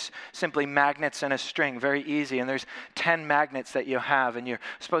got. It's just simply magnets and a string, very easy. And there's 10 magnets that you have. And you're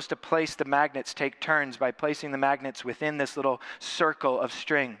supposed to place the magnets, take turns by placing the magnets within this little circle of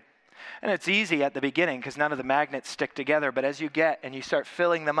string. And it's easy at the beginning because none of the magnets stick together. But as you get and you start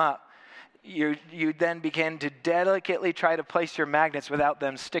filling them up, you then begin to delicately try to place your magnets without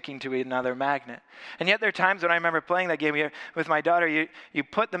them sticking to another magnet. And yet there are times when I remember playing that game with my daughter, you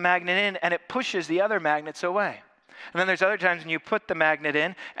put the magnet in and it pushes the other magnets away. And then there's other times when you put the magnet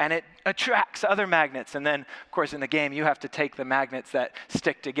in and it attracts other magnets. And then, of course, in the game, you have to take the magnets that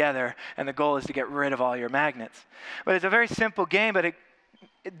stick together, and the goal is to get rid of all your magnets. But it's a very simple game, but it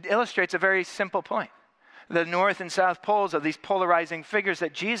illustrates a very simple point. The north and south poles of these polarizing figures,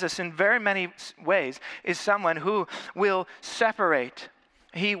 that Jesus in very many ways is someone who will separate.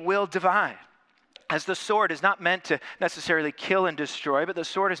 He will divide. As the sword is not meant to necessarily kill and destroy, but the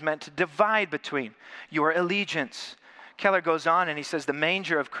sword is meant to divide between your allegiance. Keller goes on and he says the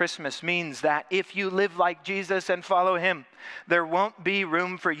manger of Christmas means that if you live like Jesus and follow him, there won't be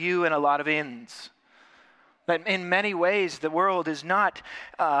room for you in a lot of inns. That in many ways the world is not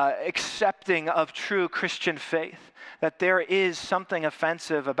accepting of true Christian faith. That there is something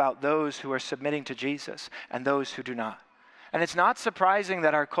offensive about those who are submitting to Jesus and those who do not. And it's not surprising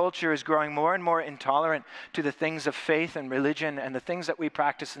that our culture is growing more and more intolerant to the things of faith and religion and the things that we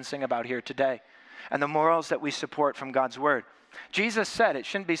practice and sing about here today, and the morals that we support from God's word. Jesus said it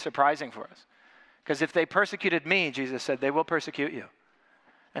shouldn't be surprising for us, because if they persecuted me, Jesus said, they will persecute you.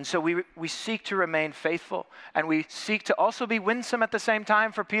 And so we seek to remain faithful, and we seek to also be winsome at the same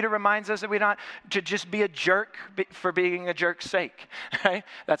time. For Peter reminds us that we're not to just be a jerk for being a jerk's sake. Right?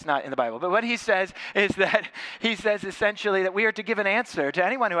 That's not in the Bible. But what he says is that he says essentially that we are to give an answer to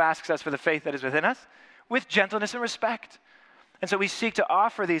anyone who asks us for the faith that is within us with gentleness and respect. And so we seek to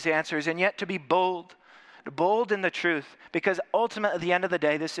offer these answers, and yet to be bold in the truth, because ultimately at the end of the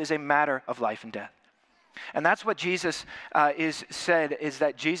day, this is a matter of life and death. And that's what Jesus is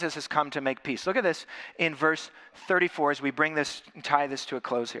that Jesus has come to make peace. Look at this in verse 34 as we bring this and tie this to a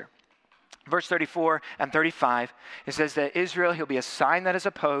close here. Verse 34 and 35, it says that Israel, he'll be a sign that is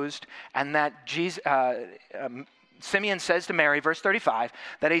opposed, and that Simeon says to Mary, verse 35,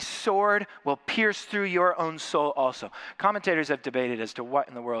 that a sword will pierce through your own soul also. Commentators have debated as to what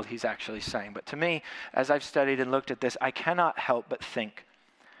in the world he's actually saying. But to me, as I've studied and looked at this, I cannot help but think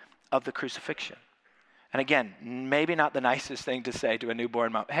of the crucifixion. And again, maybe not the nicest thing to say to a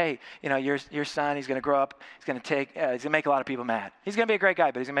newborn mom. Hey, your son, he's going to grow up. He's going to make a lot of people mad. He's going to be a great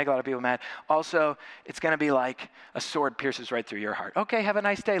guy, but he's going to make a lot of people mad. Also, it's going to be like a sword pierces right through your heart. Okay, have a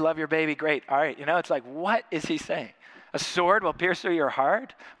nice day. Love your baby. Great. All right. It's like, what is he saying? A sword will pierce through your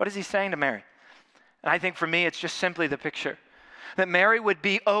heart? What is he saying to Mary? And I think for me, it's just simply the picture that Mary would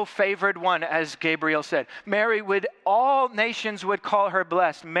be, favored one, as Gabriel said. All nations would call her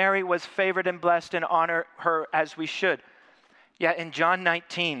blessed. Mary was favored and blessed, and honor her as we should. Yet in John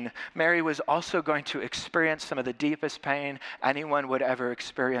 19, Mary was also going to experience some of the deepest pain anyone would ever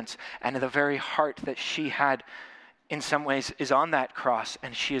experience. And the very heart that she had, in some ways, is on that cross,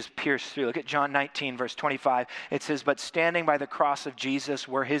 and she is pierced through. Look at John 19, verse 25. It says, "But standing by the cross of Jesus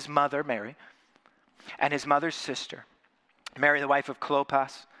were his mother, Mary, and his mother's sister, Mary, the wife of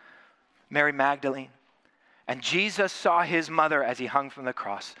Clopas, Mary Magdalene. And Jesus saw his mother as he hung from the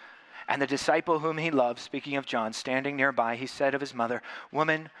cross. And the disciple whom he loved," speaking of John, "standing nearby, he said of his mother,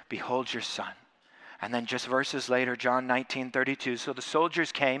 'Woman, behold your son.'" And then just verses later, John 19:32, "So the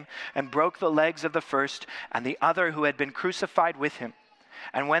soldiers came and broke the legs of the first and the other who had been crucified with him.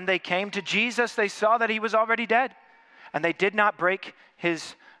 And when they came to Jesus, they saw that he was already dead. And they did not break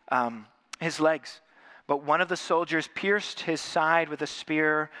his legs. But one of the soldiers pierced his side with a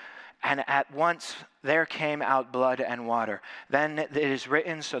spear, and at once there came out blood and water. Then it is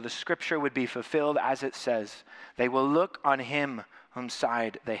written, so the scripture would be fulfilled as it says, 'They will look on him whom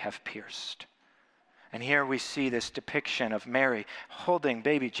side they have pierced.'" And here we see this depiction of Mary holding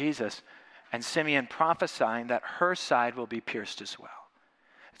baby Jesus and Simeon prophesying that her side will be pierced as well.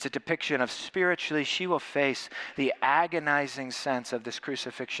 It's a depiction of spiritually she will face the agonizing sense of this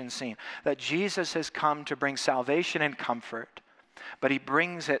crucifixion scene, that Jesus has come to bring salvation and comfort, but he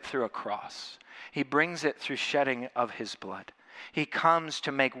brings it through a cross. He brings it through shedding of his blood. He comes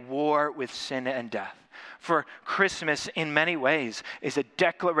to make war with sin and death. For Christmas, in many ways, is a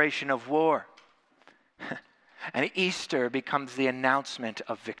declaration of war. And Easter becomes the announcement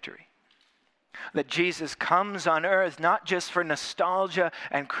of victory. That Jesus comes on earth not just for nostalgia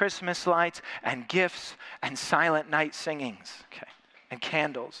and Christmas lights and gifts and silent night singings, and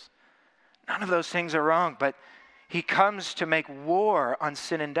candles. None of those things are wrong, but he comes to make war on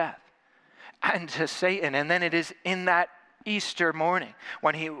sin and death and to Satan. And then it is in that Easter morning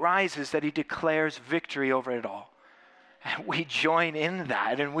when he rises that he declares victory over it all. And we join in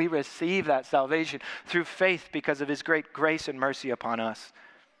that and we receive that salvation through faith because of his great grace and mercy upon us.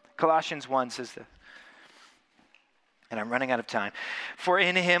 Colossians 1 says this, and I'm running out of time. "For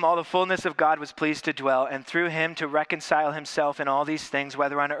in him all the fullness of God was pleased to dwell, and through him to reconcile himself in all these things,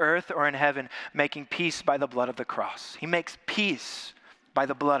 whether on earth or in heaven, making peace by the blood of the cross." He makes peace by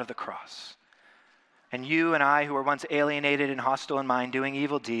the blood of the cross. "And you and I, who were once alienated and hostile in mind, doing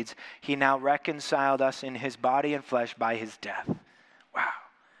evil deeds, he now reconciled us in his body and flesh by his death." Wow.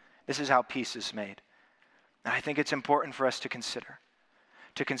 This is how peace is made. And I think it's important for us to consider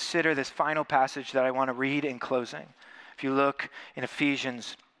this final passage that I want to read in closing. If you look in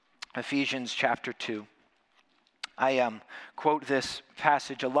Ephesians chapter 2, I quote this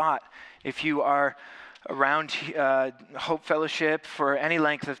passage a lot. If you are around Hope Fellowship for any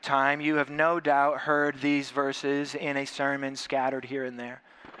length of time, you have no doubt heard these verses in a sermon scattered here and there.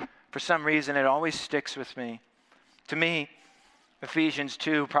 For some reason, it always sticks with me. To me, Ephesians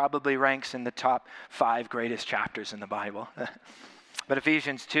 2 probably ranks in the top 5 greatest chapters in the Bible. But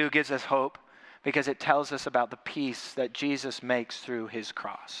Ephesians 2 gives us hope because it tells us about the peace that Jesus makes through his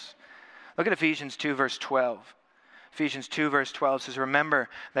cross. Look at Ephesians 2 verse 12. Ephesians 2 verse 12 says, "Remember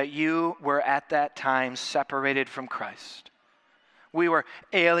that you were at that time separated from Christ. We were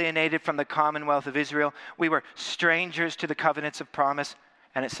alienated from the commonwealth of Israel. We were strangers to the covenants of promise."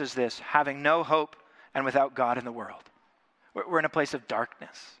 And it says this, "having no hope and without God in the world." We're in a place of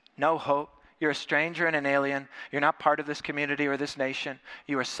darkness, no hope. You're a stranger and an alien. You're not part of this community or this nation.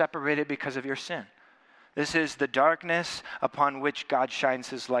 You are separated because of your sin. This is the darkness upon which God shines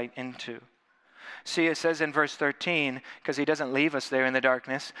his light into. See, it says in verse 13, because he doesn't leave us there in the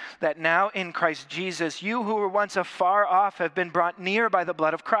darkness, that now in Christ Jesus, you who were once afar off have been brought near by the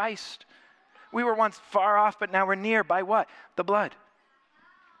blood of Christ. We were once far off, but now we're near by what? The blood.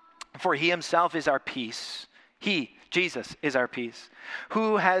 For he himself is our peace. He, Jesus is our peace,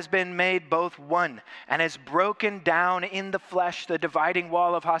 who has been made both one and has broken down in the flesh the dividing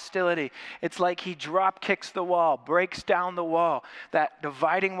wall of hostility. It's like he drop kicks the wall, breaks down the wall. That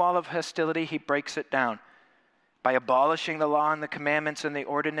dividing wall of hostility, he breaks it down by abolishing the law and the commandments and the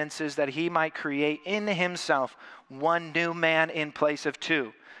ordinances, that he might create in himself one new man in place of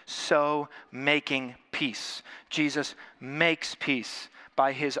two, so making peace. Jesus makes peace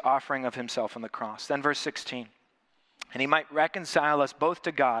by his offering of himself on the cross. Then verse 16. And he might reconcile us both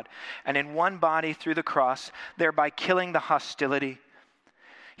to God and in one body through the cross, thereby killing the hostility.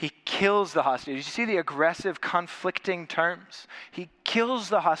 He kills the hostility. You see the aggressive, conflicting terms? He kills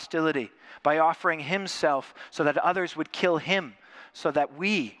the hostility by offering himself so that others would kill him, so that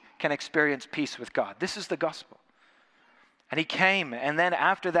we can experience peace with God. This is the gospel. And he came, and then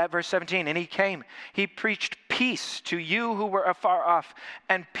after that, verse 17, and he came. He preached peace to you who were afar off,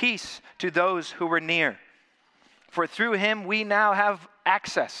 and peace to those who were near. For through him we now have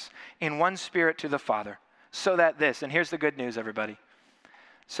access in one spirit to the Father. So that this, and here's the good news, everybody,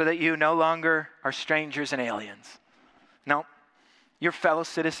 so that you no longer are strangers and aliens. No, you're fellow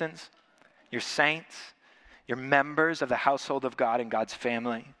citizens, you're saints, you're members of the household of God and God's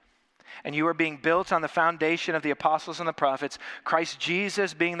family. And you are being built on the foundation of the apostles and the prophets, Christ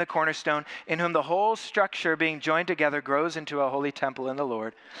Jesus being the cornerstone, in whom the whole structure being joined together grows into a holy temple in the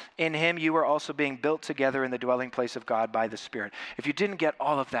Lord. In him you are also being built together in the dwelling place of God by the Spirit. If you didn't get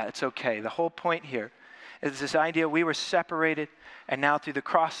all of that, it's okay. The whole point here is this idea we were separated, and now through the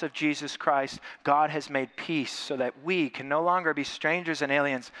cross of Jesus Christ, God has made peace so that we can no longer be strangers and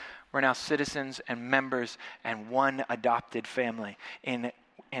aliens. We're now citizens and members and one adopted family in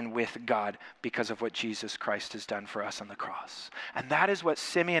and with God because of what Jesus Christ has done for us on the cross. And that is what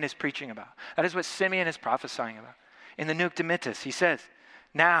Simeon is preaching about. That is what Simeon is prophesying about. In the Nunc Dimittis, he says,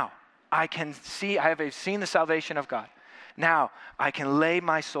 now I have seen the salvation of God. Now I can lay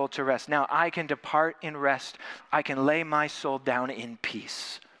my soul to rest. Now I can depart in rest. I can lay my soul down in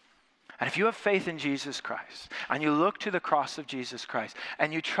peace. And if you have faith in Jesus Christ, and you look to the cross of Jesus Christ,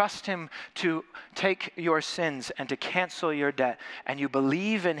 and you trust him to take your sins and to cancel your debt, and you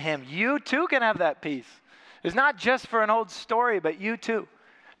believe in him, you too can have that peace. It's not just for an old story, but you too.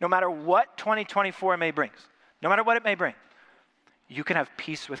 No matter what 2024 may bring, no matter what it may bring, you can have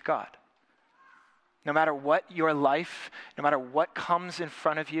peace with God. No matter what your life, no matter what comes in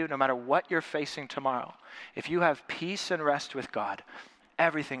front of you, no matter what you're facing tomorrow, if you have peace and rest with God,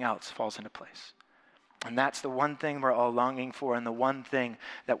 everything else falls into place. And that's the one thing we're all longing for, and the one thing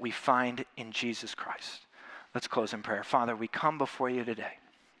that we find in Jesus Christ. Let's close in prayer. Father, we come before you today.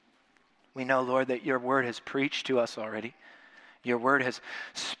 We know, Lord, that your word has preached to us already. Your word has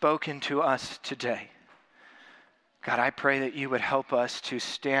spoken to us today. God, I pray that you would help us to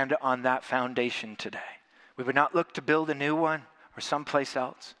stand on that foundation today. We would not look to build a new one or someplace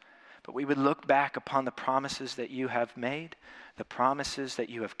else, but we would look back upon the promises that you have made, the promises that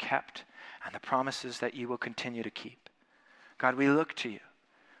you have kept, and the promises that you will continue to keep. God, we look to you.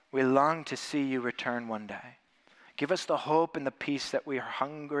 We long to see you return one day. Give us the hope and the peace that we are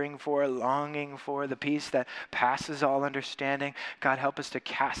hungering for, longing for, the peace that passes all understanding. God, help us to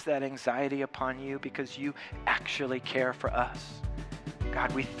cast that anxiety upon you because you actually care for us.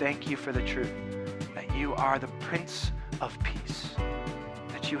 God, we thank you for the truth that you are the Prince of Peace,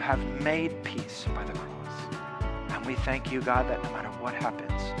 that you have made peace by the cross. And we thank you, God, that no matter what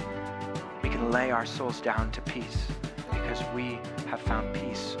happens, we can lay our souls down to peace because we have found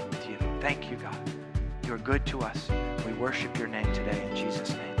peace with you. Thank you, God. You are good to us. We worship your name today in Jesus'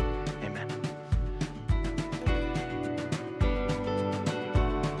 name.